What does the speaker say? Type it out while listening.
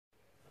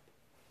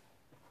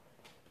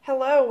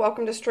Hello,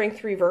 welcome to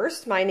Strength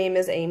Reversed. My name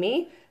is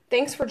Amy.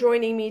 Thanks for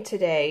joining me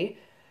today.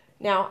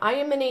 Now, I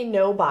am in a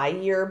no-buy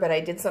year, but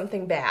I did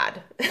something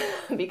bad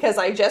because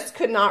I just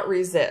could not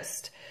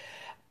resist.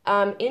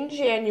 In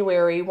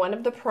January, one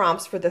of the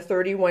prompts for the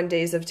 31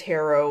 Days of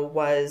Tarot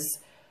was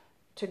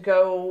to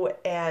go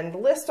and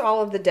list all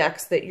of the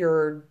decks that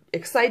you're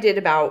excited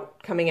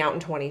about coming out in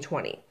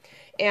 2020.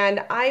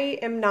 And I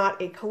am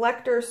not a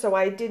collector, so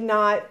I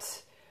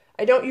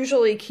don't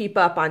usually keep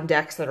up on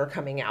decks that are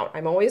coming out.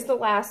 I'm always the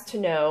last to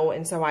know,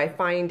 and so I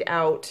find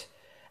out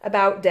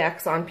about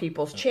decks on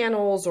people's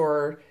channels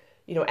or,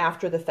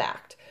 after the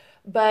fact.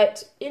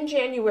 But in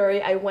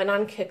January, I went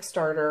on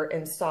Kickstarter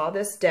and saw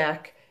this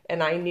deck,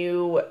 and I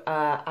knew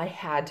I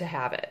had to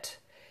have it.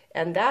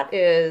 And that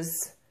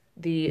is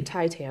the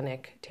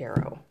Titanic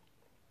Tarot.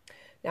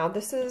 Now,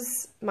 this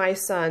is my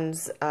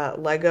son's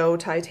Lego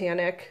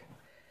Titanic.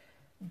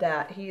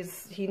 That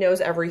he knows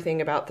everything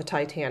about the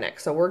Titanic.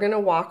 So we're going to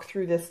walk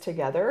through this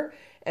together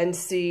and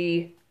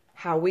see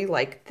how we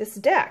like this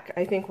deck.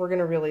 I think we're going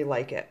to really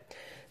like it.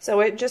 So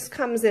it just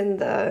comes in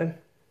the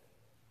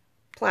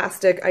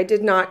plastic. I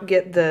did not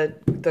get the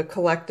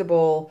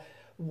collectible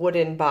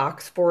wooden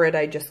box for it.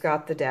 I just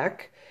got the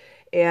deck.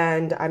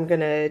 And I'm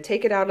going to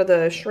take it out of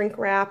the shrink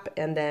wrap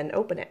and then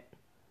open it.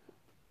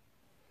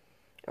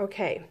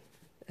 Okay.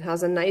 It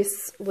has a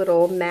nice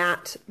little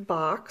matte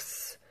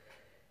box.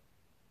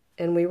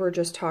 And we were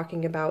just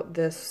talking about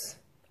this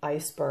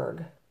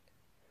iceberg.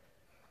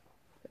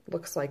 It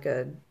looks like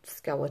a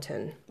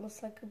skeleton.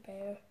 Looks like a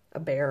bear. A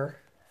bear.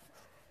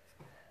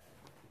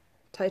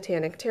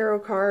 Titanic Tarot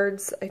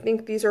cards. I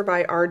think these are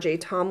by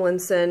RJ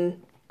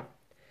Tomlinson.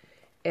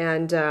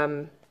 And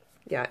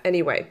yeah,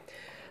 anyway.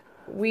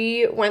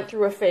 We went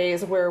through a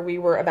phase where we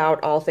were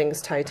about all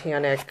things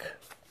Titanic.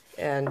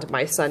 And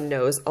my son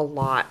knows a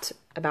lot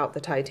about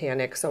the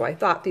Titanic, so I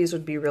thought these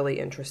would be really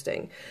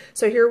interesting.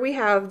 So here we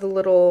have the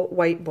little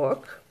white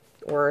book,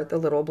 or the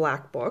little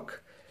black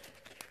book.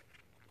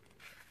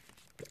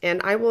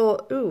 And I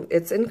will,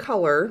 it's in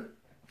color,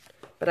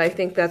 but I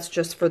think that's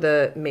just for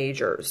the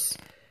majors.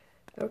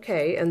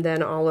 Okay, and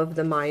then all of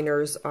the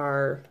minors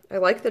are, I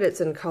like that it's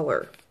in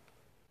color.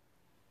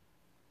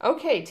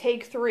 Okay,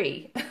 take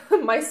 3.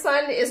 My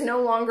son is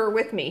no longer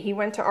with me. He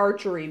went to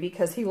archery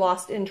because he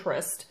lost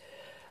interest.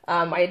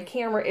 I had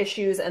camera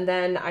issues, and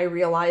then I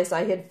realized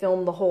I had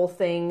filmed the whole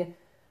thing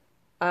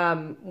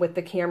with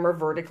the camera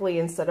vertically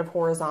instead of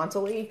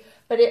horizontally.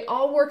 But it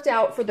all worked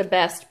out for the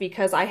best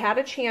because I had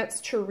a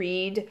chance to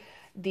read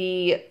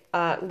the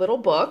little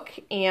book,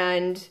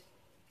 and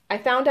I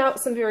found out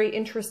some very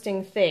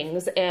interesting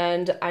things,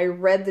 and I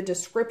read the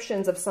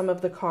descriptions of some of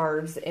the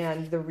cards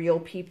and the real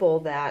people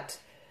that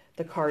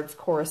the cards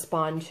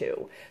correspond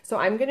to. So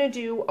I'm going to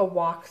do a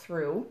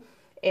walkthrough.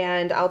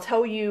 And I'll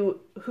tell you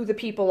who the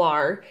people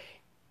are,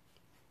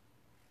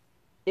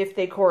 if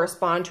they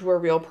correspond to a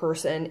real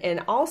person.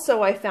 And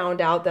also I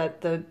found out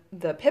that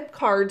the pip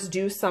cards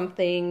do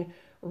something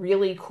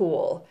really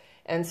cool.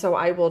 And so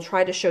I will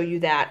try to show you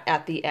that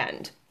at the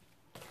end.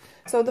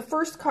 So the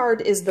first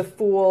card is the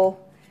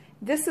Fool.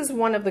 This is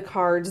one of the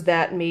cards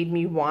that made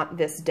me want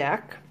this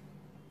deck.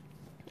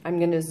 I'm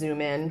going to zoom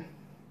in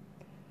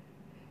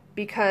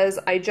because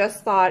I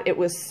just thought it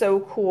was so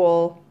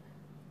cool.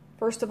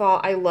 First of all,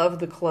 I love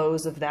the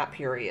clothes of that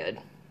period.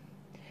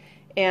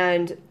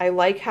 And I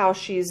like how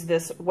she's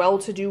this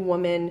well-to-do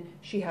woman.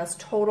 She has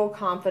total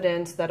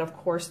confidence that, of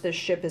course, this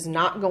ship is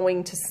not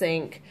going to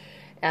sink.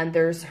 And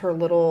there's her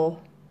little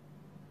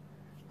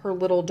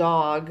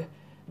dog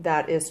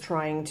that is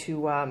trying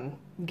to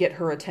get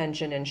her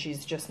attention, and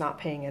she's just not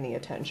paying any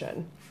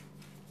attention.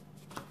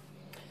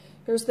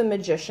 Here's the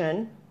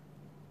Magician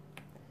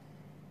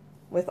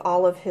with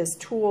all of his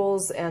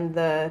tools and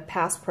the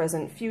past,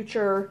 present,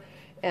 future.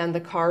 And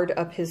the card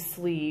up his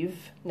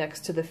sleeve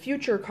next to the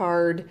future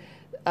card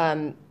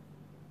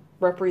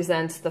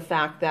represents the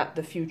fact that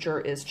the future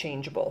is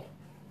changeable.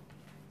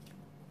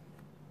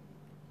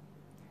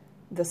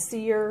 The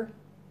Seer.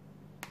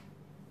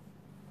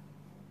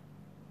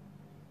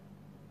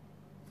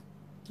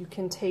 You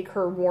can take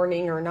her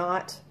warning or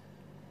not.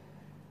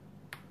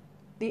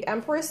 The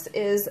Empress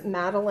is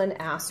Madeline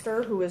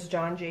Astor, who is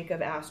John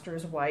Jacob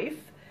Astor's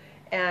wife.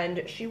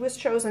 And she was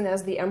chosen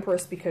as the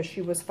Empress because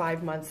she was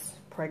 5 months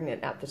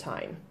pregnant at the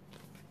time.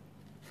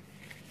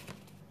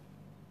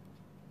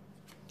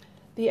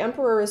 The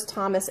Emperor is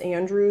Thomas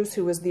Andrews,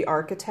 who was the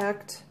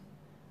architect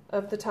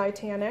of the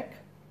Titanic.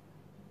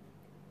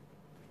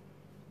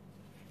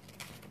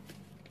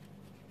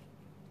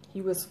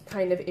 He was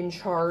kind of in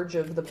charge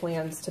of the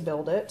plans to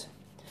build it.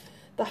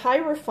 The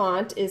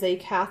Hierophant is a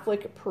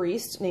Catholic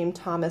priest named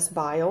Thomas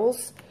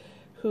Biles,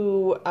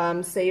 who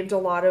saved a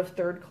lot of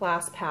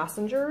third-class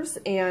passengers,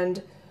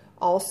 and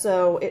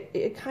also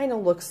it kind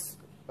of looks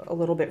a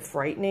little bit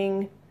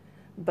frightening,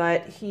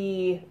 but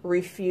he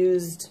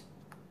refused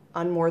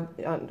on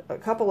a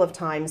couple of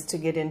times to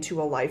get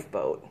into a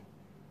lifeboat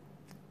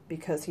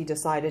because he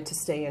decided to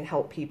stay and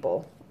help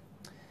people.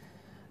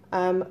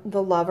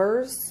 The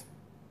Lovers.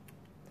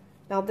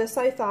 Now this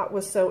I thought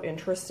was so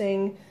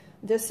interesting.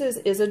 This is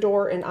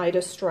Isidore and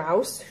Ida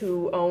Strauss,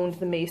 who owned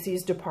the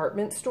Macy's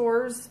department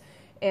stores,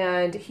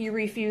 and he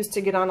refused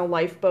to get on a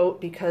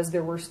lifeboat because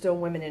there were still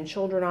women and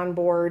children on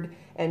board,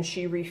 and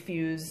she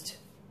refused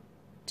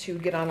to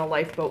get on a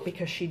lifeboat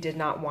because she did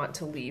not want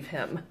to leave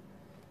him.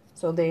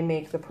 So they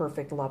make the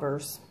perfect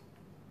lovers.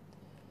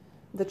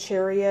 The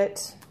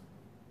Chariot,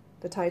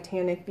 the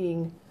Titanic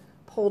being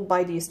pulled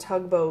by these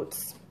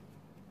tugboats.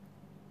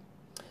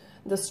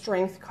 The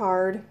Strength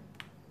card.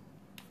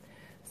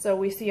 So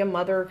we see a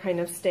mother kind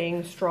of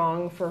staying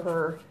strong for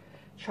her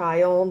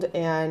child,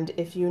 and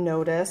if you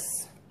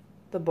notice,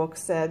 the book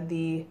said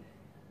the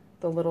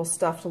little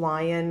stuffed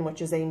lion,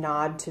 which is a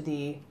nod to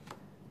the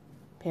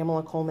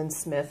Pamela Coleman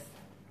Smith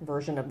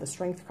version of the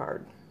Strength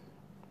card.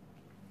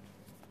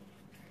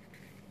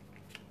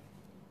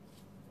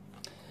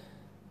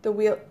 The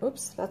Wheel,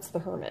 oops, that's the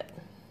Hermit.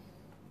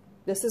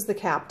 This is the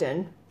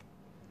Captain.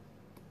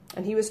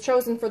 And he was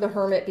chosen for the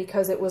Hermit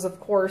because it was, of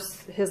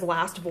course, his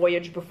last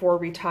voyage before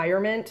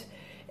retirement.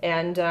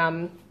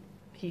 And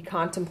he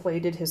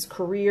contemplated his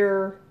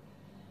career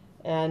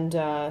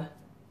and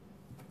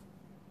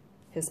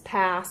his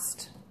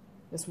past.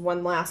 This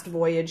one last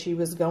voyage he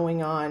was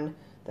going on.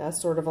 That's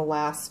sort of a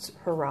last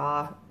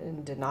hurrah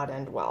and did not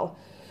end well.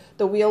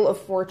 The Wheel of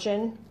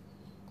Fortune.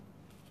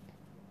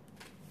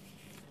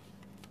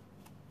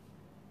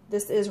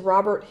 This is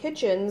Robert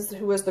Hitchens,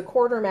 who was the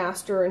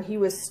quartermaster, and he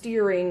was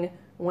steering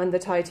when the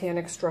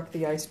Titanic struck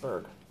the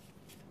iceberg.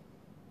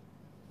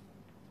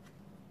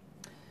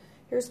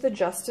 Here's the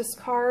Justice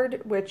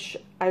card, which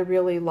I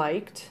really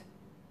liked.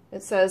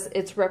 It says,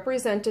 it's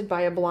represented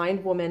by a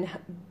blind woman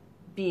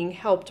being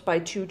helped by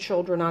 2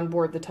 children on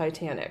board the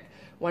Titanic.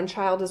 One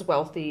child is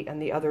wealthy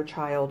and the other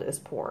child is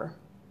poor.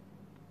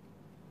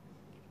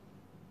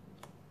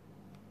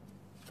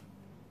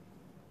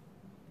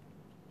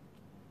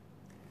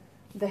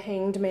 The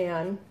Hanged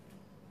Man.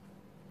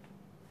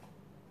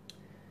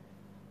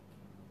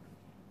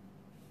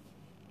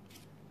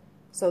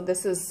 So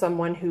this is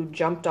someone who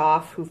jumped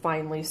off, who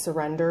finally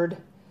surrendered.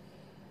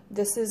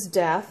 This is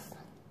death,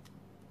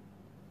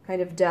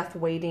 kind of death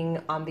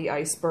waiting on the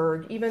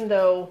iceberg. Even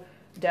though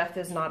death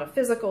is not a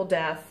physical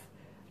death,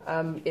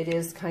 it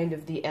is kind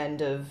of the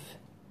end of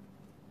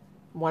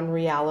one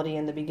reality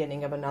and the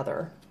beginning of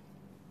another.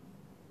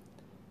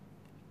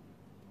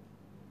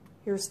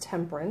 Here's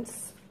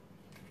Temperance.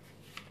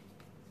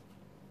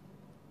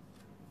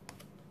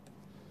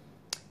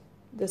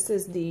 This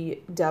is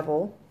the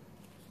Devil.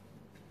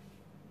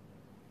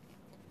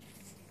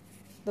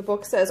 The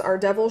book says, our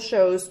devil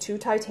shows 2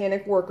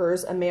 Titanic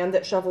workers, a man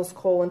that shovels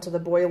coal into the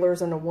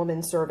boilers and a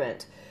woman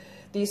servant.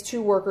 These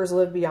 2 workers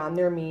live beyond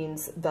their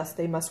means, thus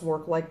they must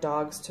work like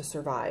dogs to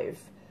survive.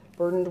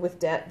 Burdened with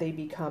debt, they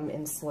become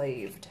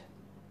enslaved.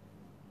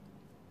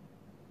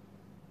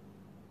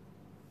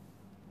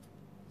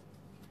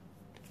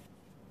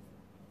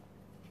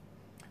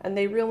 And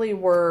they really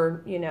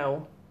were, you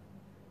know,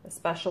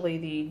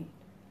 especially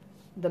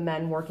the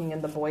men working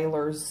in the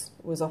boilers,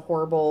 was a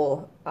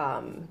horrible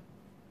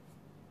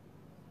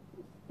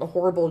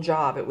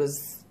job. It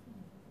was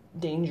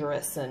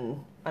dangerous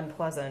and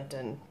unpleasant.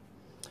 And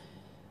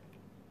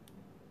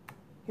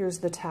here's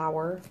the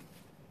Tower.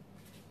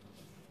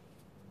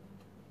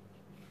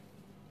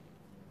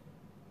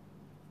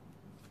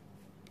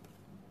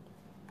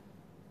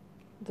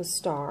 The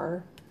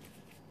Star.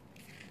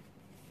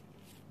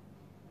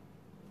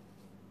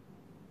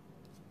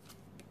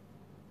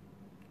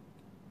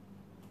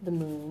 The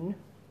Moon.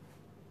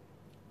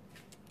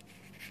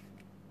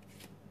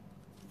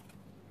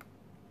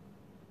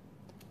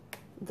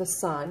 The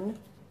Sun.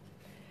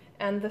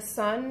 And the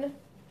Sun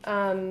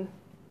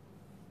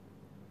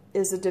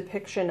is a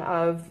depiction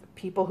of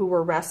people who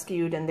were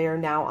rescued and they are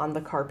now on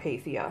the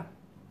Carpathia.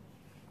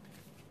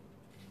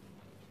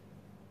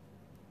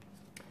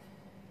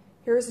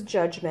 Here's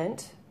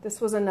Judgment.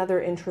 This was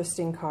another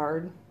interesting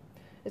card.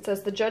 It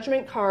says the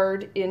Judgment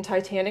card in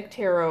Titanic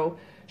Tarot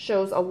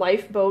shows a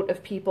lifeboat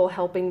of people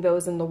helping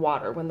those in the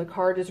water. When the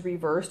card is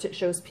reversed, it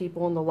shows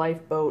people in the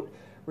lifeboat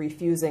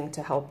refusing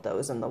to help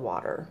those in the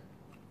water.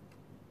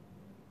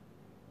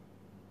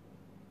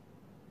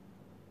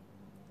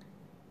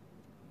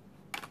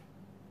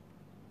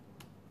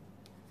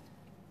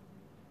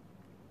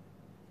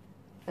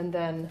 And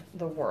then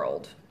the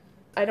World.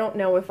 I don't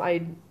know if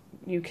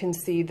you can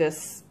see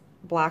this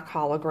black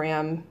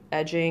hologram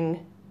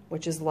edging,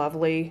 which is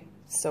lovely,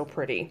 so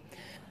pretty.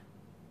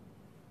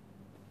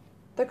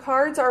 The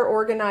cards are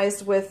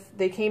organized with,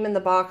 they came in the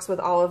box with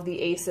all of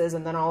the aces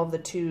and then all of the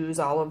 2s,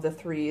 all of the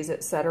 3s,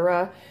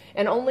 etc.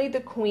 And only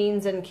the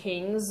queens and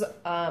kings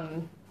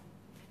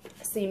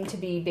seem to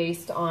be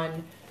based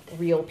on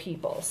real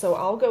people. So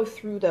I'll go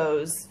through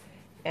those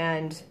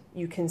and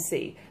you can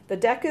see. The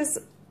deck is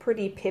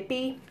pretty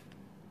pippy,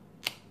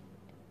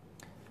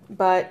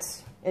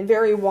 and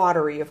very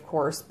watery, of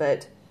course,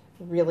 but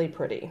really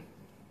pretty.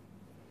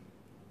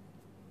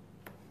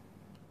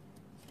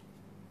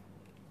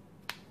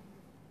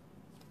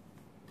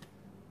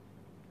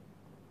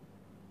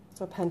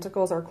 So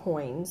Pentacles are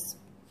coins.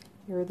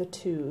 Here are the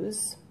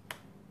 2s.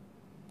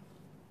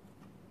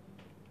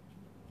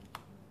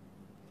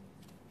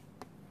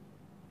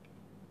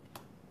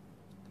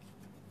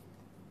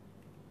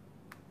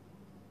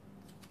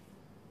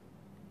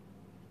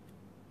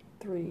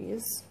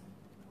 threes.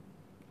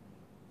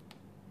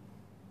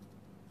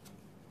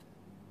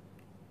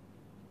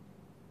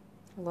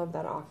 I love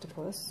that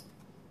octopus.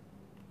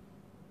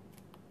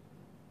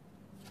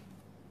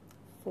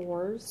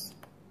 Fours.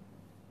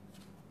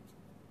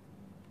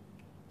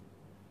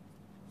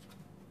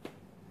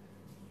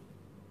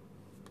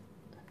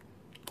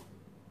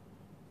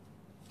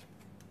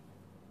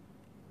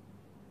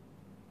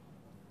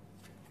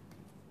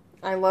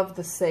 I love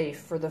the safe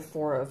for the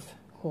 4 of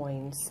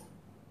coins.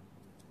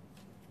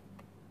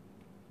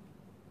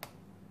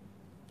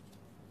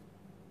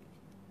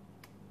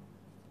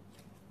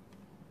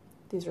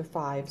 These are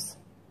 5s.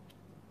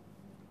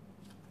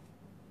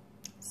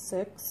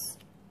 6.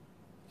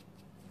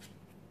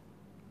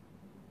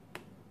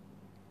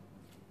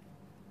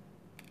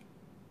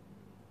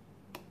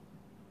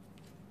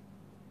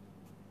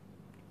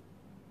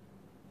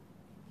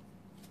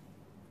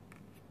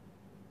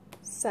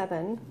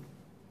 Seven.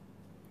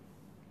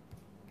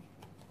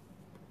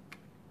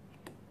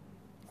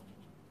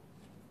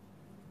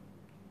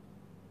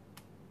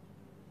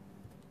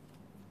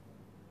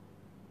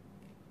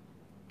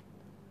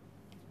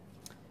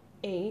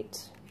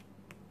 8.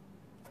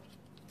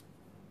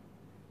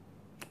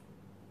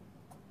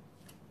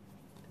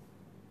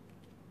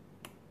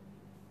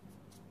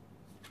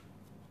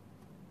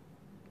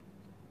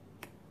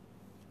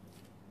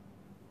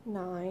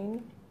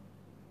 9.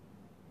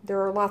 There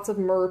are lots of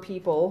mer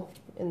people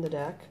in the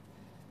deck.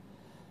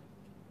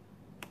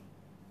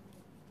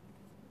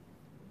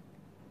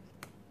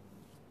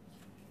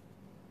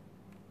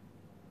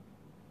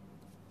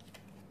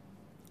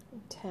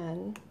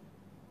 10.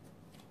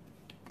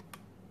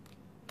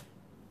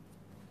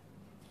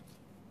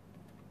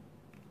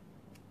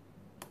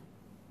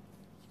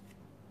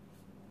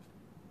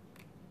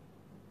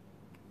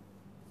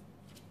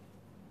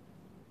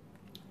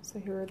 'So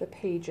here are the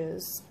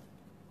pages.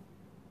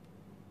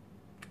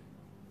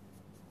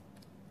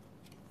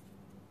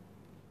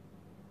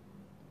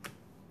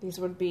 These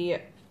would be,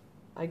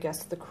 I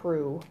guess, the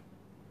crew.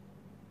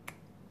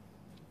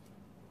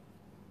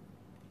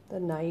 The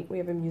knight, we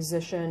have a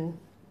musician.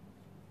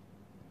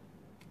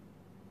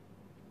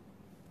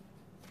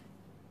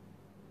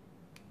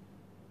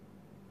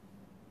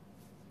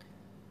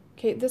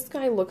 Okay, this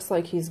guy looks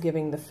like he's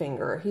giving the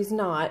finger. He's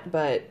not,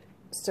 but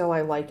still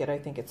I like it. I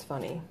think it's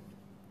funny.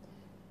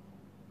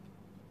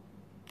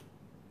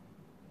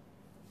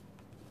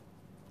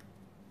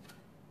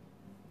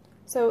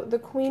 So the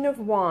Queen of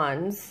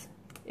Wands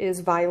is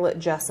Violet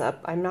Jessup.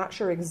 I'm not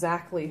sure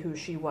exactly who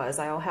she was.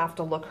 I'll have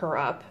to look her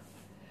up.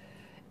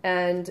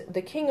 And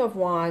the King of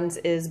Wands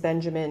is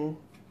Benjamin.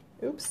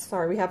 Oops,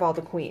 sorry, we have all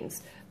the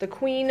queens. The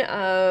Queen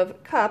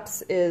of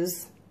Cups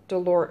is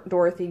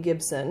Dorothy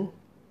Gibson.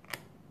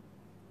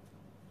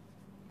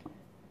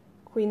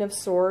 Queen of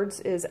Swords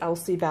is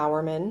Elsie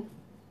Bowerman.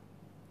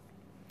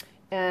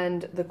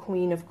 And the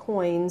Queen of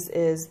Coins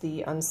is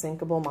the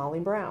unsinkable Molly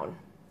Brown.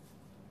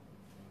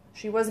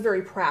 She was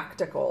very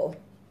practical,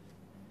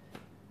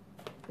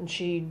 and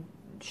she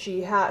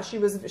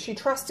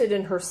trusted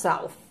in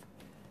herself.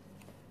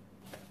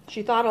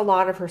 She thought a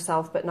lot of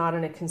herself, but not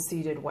in a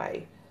conceited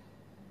way.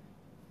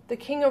 The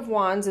King of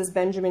Wands is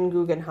Benjamin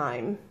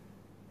Guggenheim.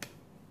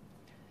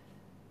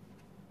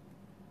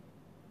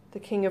 The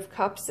King of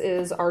Cups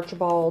is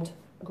Archibald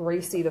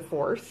Gracie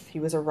IV. He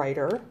was a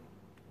writer.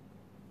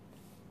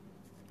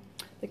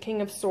 The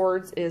King of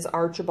Swords is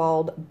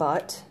Archibald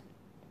Butt,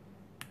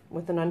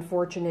 with an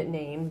unfortunate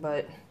name,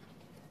 but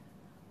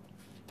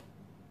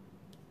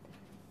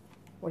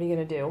what are you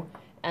going to do?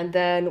 And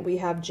then we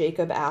have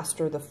Jacob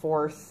Astor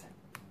IV.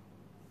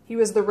 He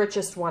was the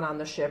richest one on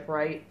the ship,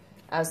 right?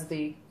 As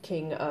the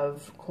King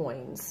of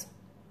Coins.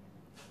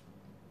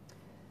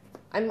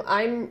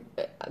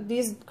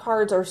 These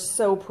cards are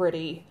so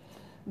pretty,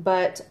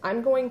 but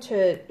I'm going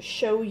to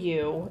show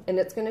you, and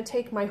it's going to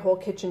take my whole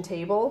kitchen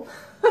table,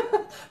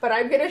 but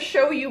I'm going to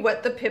show you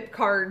what the pip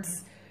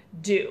cards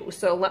do.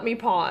 So let me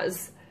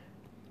pause.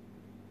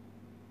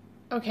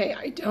 Okay,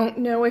 I don't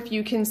know if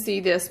you can see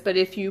this, but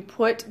if you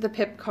put the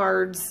pip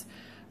cards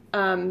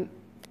from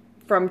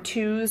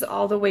 2s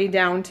all the way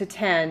down to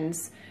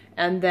 10s,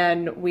 and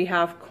then we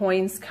have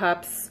coins,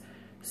 cups,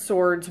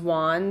 swords,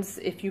 wands,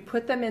 if you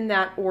put them in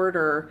that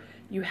order,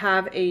 you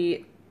have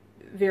a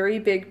very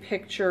big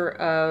picture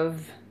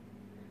of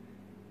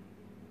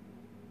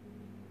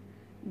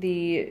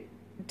the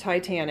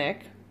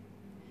Titanic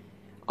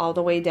all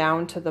the way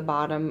down to the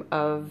bottom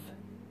of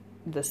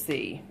the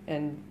sea,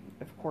 and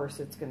of course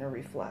it's going to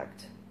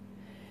reflect.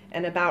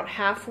 And about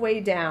halfway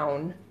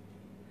down,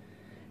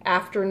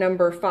 after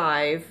number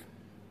 5,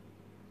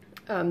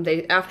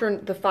 after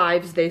the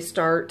 5s, they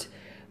start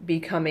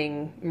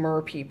becoming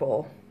mer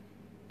people.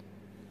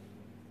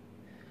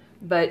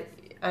 But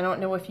I don't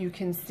know if you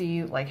can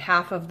see, like,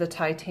 half of the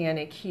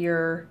Titanic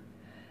here,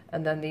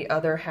 and then the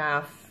other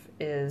half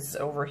is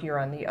over here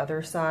on the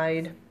other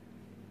side.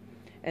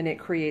 And it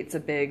creates a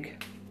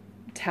big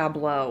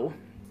tableau.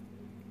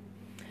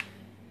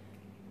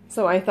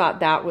 So I thought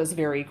that was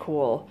very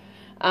cool.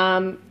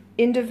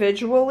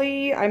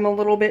 Individually, I'm a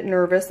little bit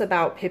nervous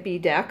about Pippi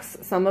decks.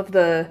 Some of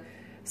the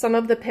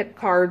Pip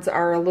cards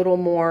are a little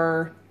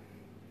more,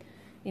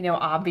 you know,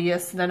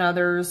 obvious than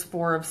others.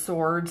 Four of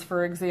Swords,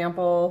 for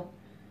example,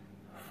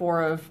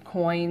 Four of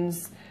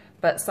Coins,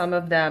 but some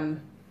of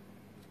them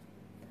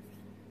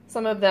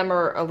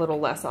are a little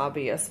less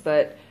obvious.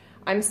 But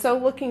I'm so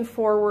looking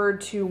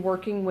forward to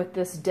working with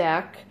this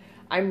deck.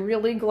 I'm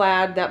really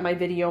glad that my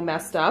video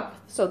messed up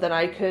so that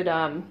I could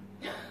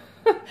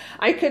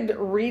I could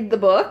read the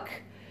book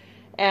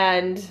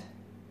and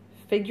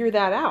figure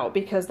that out,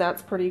 because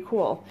that's pretty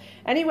cool.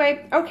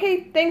 Anyway,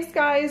 okay, thanks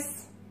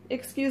guys.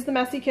 Excuse the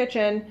messy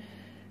kitchen.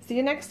 See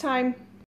you next time.